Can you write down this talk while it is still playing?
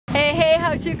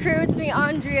how-to crew. It's me,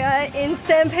 Andrea, in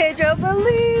San Pedro,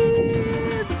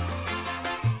 Belize.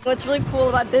 What's really cool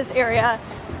about this area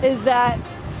is that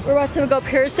we're about to go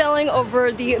parasailing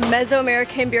over the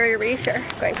Mesoamerican barrier reef here,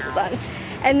 going to the sun.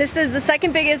 And this is the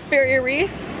second biggest barrier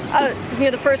reef.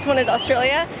 The first one is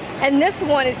Australia, and this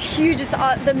one is huge. It's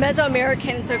the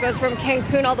Mesoamerican, so it goes from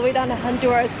Cancun all the way down to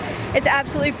Honduras. It's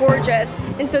absolutely gorgeous.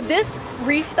 And so this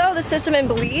reef, though, the system in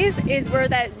Belize, is where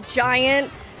that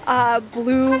giant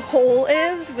blue hole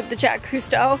is with the Jack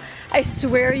Cousteau. I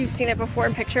swear you've seen it before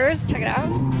in pictures. Check it out.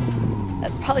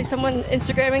 That's probably someone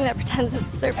Instagramming that pretends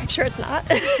it's their picture. It's not.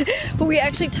 But we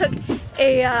actually took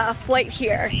a flight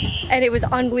here, and it was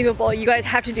unbelievable. You guys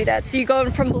have to do that. So you go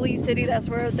in from Belize City, that's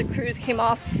where the cruise came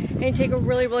off, and you take a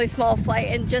really, really small flight,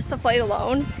 and just the flight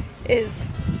alone is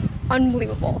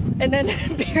unbelievable. And then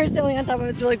parasailing on top of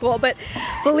it's really cool. But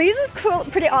Belize is cool,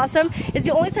 pretty awesome. It's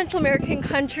the only Central American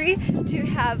country to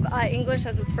have English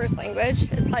as its first language.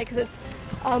 It's probably because it's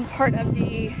part of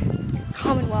the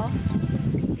Commonwealth.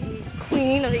 The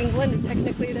Queen of England is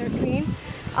technically their queen.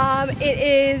 It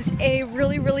is a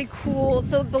really, really cool,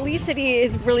 so Belize City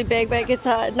is really big, but it gets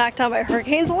knocked down by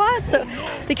hurricanes a lot. So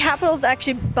the capital is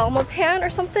actually Belmopan or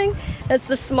something. That's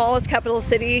the smallest capital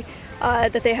city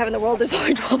that they have in the world. There's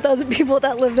only 12,000 people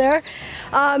that live there.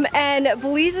 And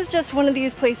Belize is just one of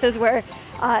these places where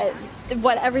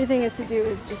what everything is to do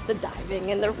is just the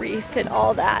diving and the reef and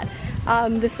all that.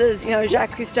 This is,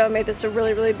 Jacques Cousteau made this a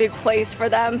really, really big place for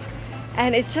them.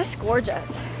 And it's just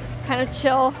gorgeous. It's kind of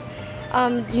chill.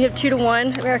 You have 2 to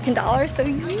 1 American dollars, so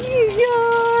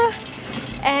yeah.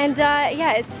 And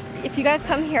yeah, if you guys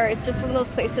come here, it's just one of those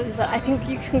places that I think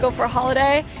you can go for a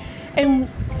holiday, and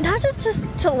not just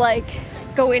to like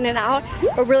go in and out,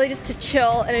 but really just to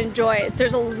chill and enjoy it.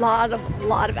 There's a lot of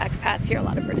expats here, a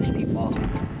lot of British people,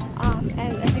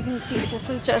 and as you can see, this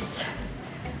is just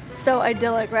so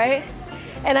idyllic, right?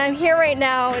 And I'm here right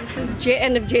now. This is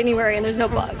end of January, and there's no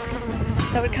bugs.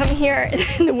 So I would come here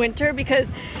in the winter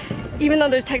because even though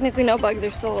there's technically no bugs,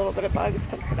 there's still a little bit of bugs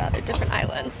compared to other different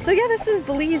islands. So yeah, this is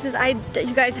Belize.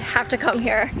 You guys have to come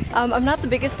here. I'm not the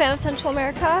biggest fan of Central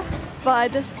America,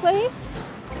 but this place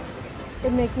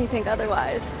would make me think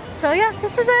otherwise. So yeah,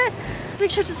 this is it. So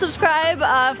make sure to subscribe,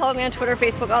 follow me on Twitter,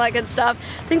 Facebook, all that good stuff.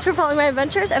 Thanks for following my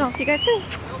adventures, and I'll see you guys soon.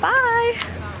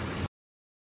 Bye!